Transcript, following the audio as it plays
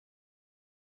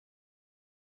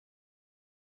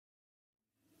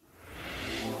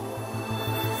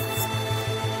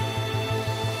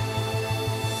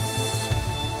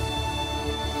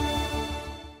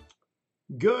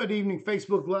Good evening,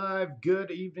 Facebook Live.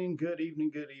 Good evening, good evening,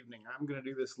 good evening. I'm going to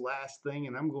do this last thing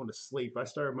and I'm going to sleep. I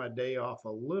started my day off a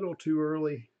little too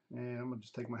early and I'm going to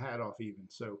just take my hat off even.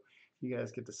 So you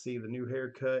guys get to see the new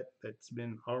haircut that's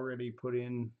been already put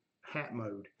in hat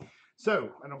mode.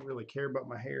 So I don't really care about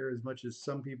my hair as much as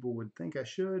some people would think I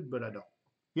should, but I don't.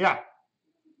 Yeah.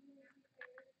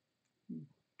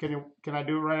 Can I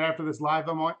do it right after this live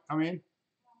I'm in?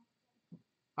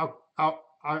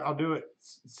 I'll do it.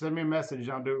 Send me a message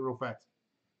and I'll do it real fast.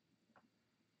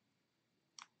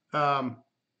 Um,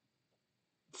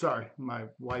 Sorry, my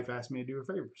wife asked me to do a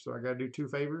favor, so I got to do two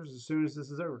favors as soon as this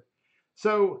is over.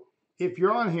 So if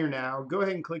you're on here now, go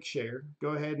ahead and click share.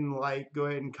 Go ahead and like. Go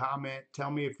ahead and comment. Tell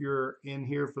me if you're in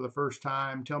here for the first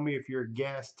time. Tell me if you're a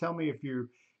guest. Tell me if you're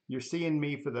seeing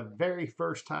me for the very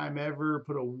first time ever.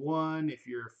 Put a 1 if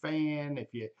you're a fan. If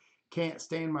you can't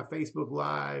stand my Facebook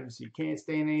lives, you can't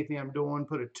stand anything I'm doing,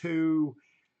 put a 2.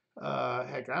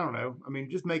 Heck, I don't know. I mean,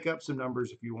 just make up some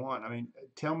numbers if you want. I mean,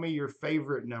 tell me your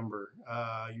favorite number,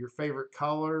 your favorite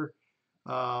color,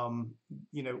 um,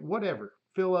 whatever.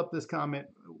 Fill up this comment.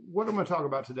 What I'm going to talk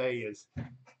about today is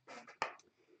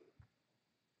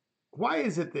why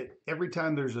is it that every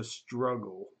time there's a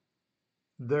struggle,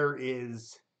 there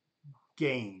is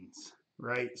gains,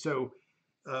 right? So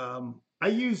I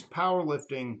use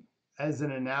powerlifting as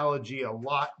an analogy a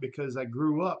lot because I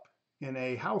grew up in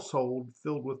a household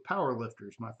filled with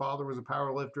powerlifters. My father was a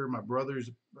powerlifter, my brother's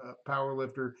a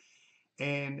powerlifter,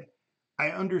 and I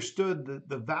understood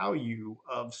the value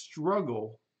of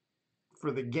struggle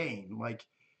for the gain. Like,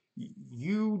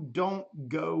 you don't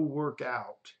go work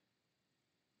out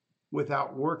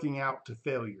without working out to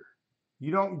failure.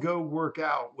 You don't go work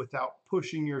out without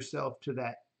pushing yourself to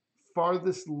that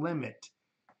farthest limit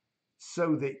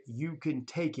so that you can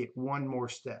take it one more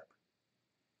step.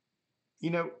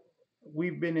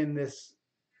 We've been in this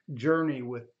journey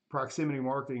with proximity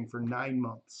marketing for 9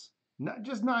 months. Not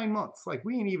just 9 months. Like,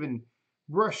 we ain't even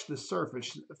brushed the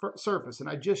surface. And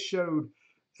I just showed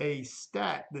a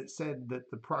stat that said that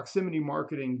the proximity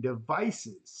marketing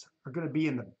devices are going to be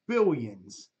in the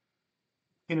billions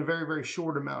in a very, very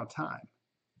short amount of time.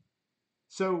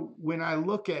 So when I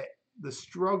look at the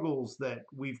struggles that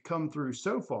we've come through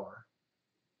so far,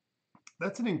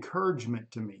 that's an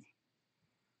encouragement to me.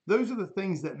 Those are the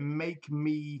things that make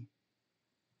me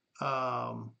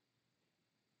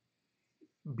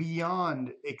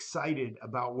beyond excited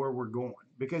about where we're going.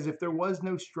 Because if there was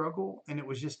no struggle and it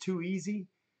was just too easy,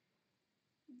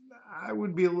 I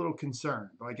would be a little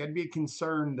concerned. Like, I'd be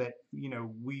concerned that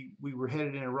we were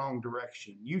headed in a wrong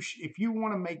direction. If you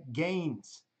want to make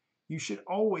gains, you should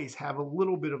always have a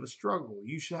little bit of a struggle.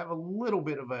 You should have a little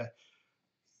bit of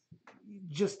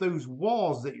just those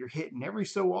walls that you're hitting every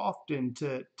so often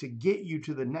to get you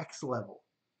to the next level.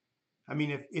 I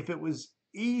mean, if it was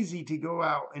easy to go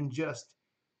out and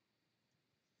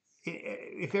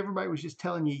if everybody was just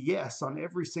telling you yes on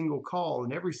every single call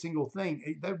and every single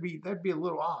thing, that'd be a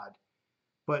little odd.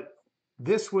 But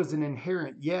this was an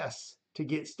inherent yes to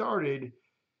get started.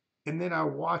 And then I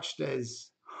watched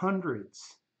as hundreds,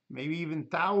 maybe even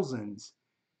thousands,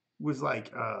 was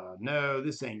like, no,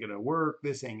 this ain't going to work.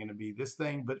 This ain't going to be this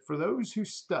thing. But for those who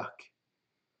stuck,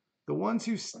 the ones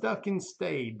who stuck and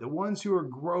stayed, the ones who are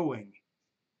growing,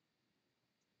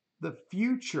 the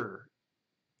future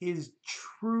is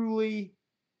truly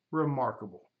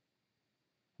remarkable.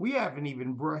 We haven't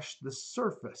even brushed the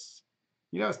surface.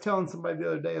 I was telling somebody the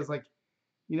other day, I was like,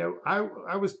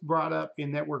 I was brought up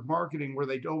in network marketing where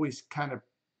they'd always kind of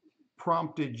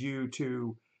prompted you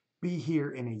to be here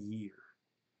in a year.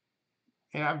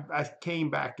 And I came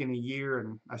back in a year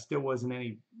and I still wasn't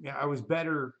I was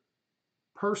better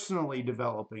personally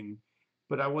developing,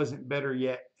 but I wasn't better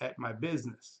yet at my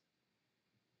business.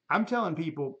 I'm telling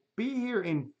people, be here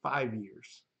in 5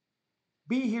 years.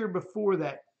 Be here before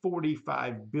that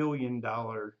 $45 billion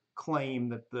claim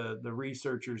that the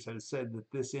researchers have said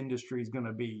that this industry is going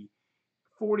to be.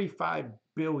 45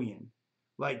 billion.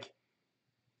 Like,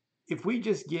 if we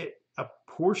just get a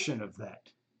portion of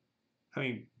that, I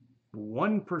mean,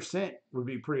 1% would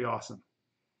be pretty awesome.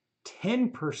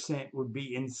 10% would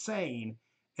be insane.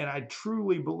 And I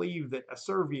truly believe that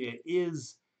Acervia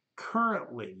is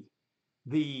currently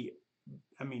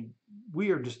we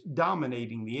are just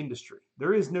dominating the industry.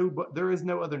 There is no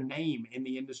other name in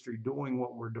the industry doing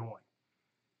what we're doing.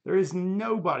 There is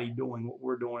nobody doing what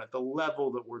we're doing at the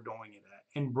level that we're doing it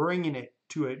at and bringing it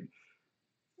to it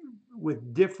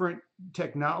with different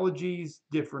technologies,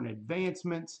 different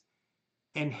advancements,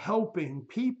 and helping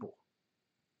people,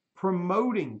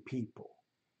 promoting people.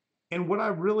 And what I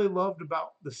really loved about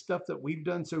the stuff that we've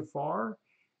done so far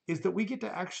is that we get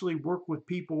to actually work with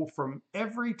people from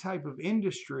every type of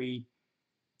industry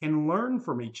and learn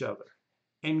from each other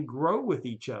and grow with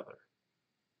each other.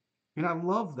 And I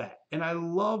love that. And I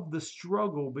love the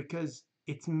struggle because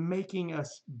it's making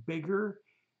us bigger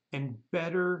and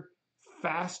better,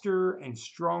 faster and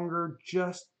stronger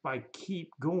just by keep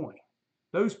going.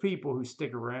 Those people who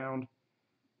stick around,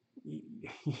 you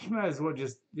might as well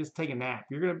just take a nap.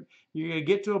 You're gonna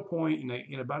get to a point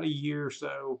in about a year or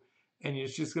so, and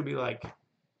it's just gonna be like,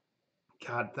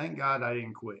 God, thank God I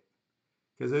didn't quit.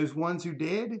 Because those ones who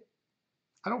did,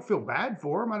 I don't feel bad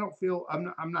for them.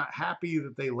 I'm not happy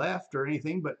that they left or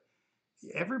anything, but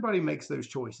everybody makes those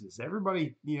choices.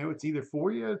 Everybody, it's either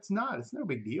for you, it's not. It's no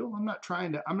big deal. I'm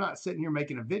not sitting here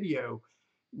making a video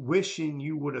wishing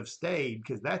you would have stayed,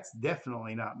 because that's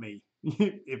definitely not me.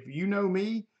 If you know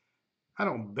me, I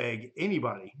don't beg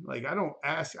anybody. Like, I don't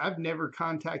ask. I've never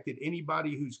contacted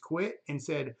anybody who's quit and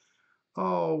said,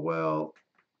 oh, well,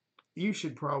 you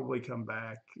should probably come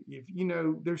back. If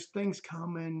there's things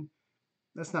coming.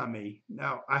 That's not me.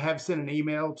 Now, I have sent an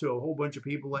email to a whole bunch of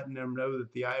people letting them know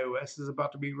that the iOS is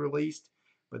about to be released,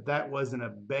 but that wasn't a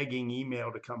begging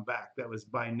email to come back. That was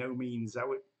by no means,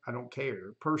 I don't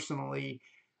care. Personally,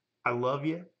 I love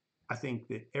you. I think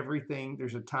that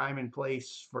there's a time and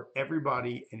place for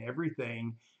everybody and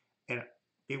everything. And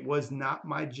it was not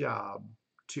my job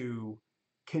to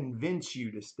convince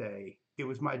you to stay. It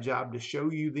was my job to show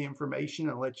you the information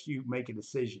and let you make a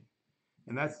decision.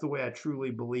 And that's the way I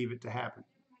truly believe it to happen.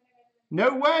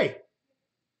 No way.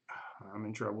 I'm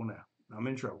in trouble now. I'm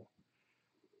in trouble.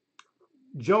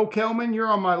 Joe Kelman, you're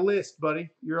on my list, buddy.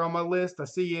 You're on my list. I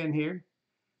see you in here.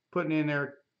 Putting in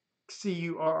there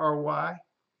Curry.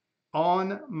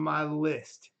 On my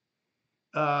list.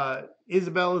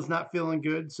 Isabella's not feeling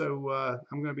good, so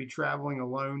I'm going to be traveling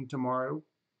alone tomorrow.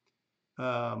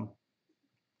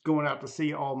 Going out to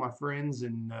see all my friends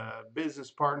and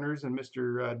business partners, and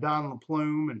Mr. Don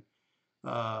LaPlume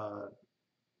and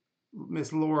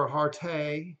Miss Laura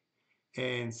Harte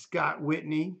and Scott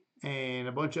Whitney and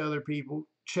a bunch of other people.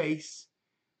 Chase.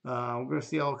 We're going to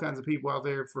see all kinds of people out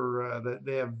there for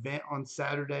the event on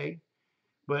Saturday.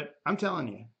 But I'm telling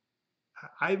you,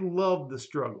 I love the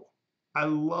struggle. I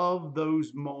love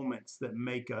those moments that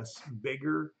make us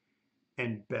bigger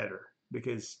and better,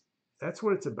 because that's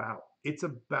what it's about. It's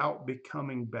about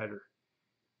becoming better.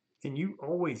 And you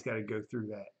always got to go through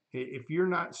that. If you're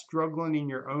not struggling in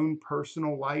your own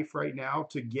personal life right now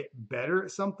to get better at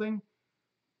something,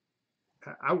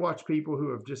 I watch people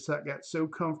who have just got so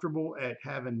comfortable at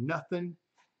having nothing.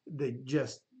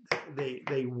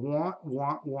 They want.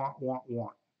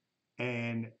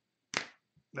 And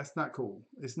that's not cool.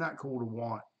 It's not cool to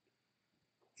want.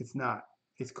 It's not.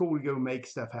 It's cool to go make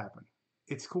stuff happen.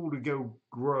 It's cool to go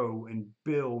grow and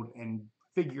build and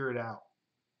figure it out.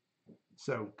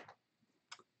 So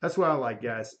that's what I like,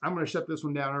 guys. I'm going to shut this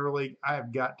one down early. I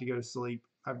have got to go to sleep.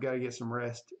 I've got to get some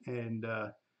rest. And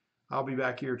I'll be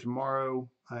back here tomorrow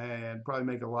and probably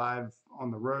make a live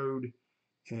on the road.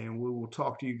 And we will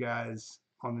talk to you guys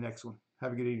on the next one.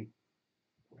 Have a good evening.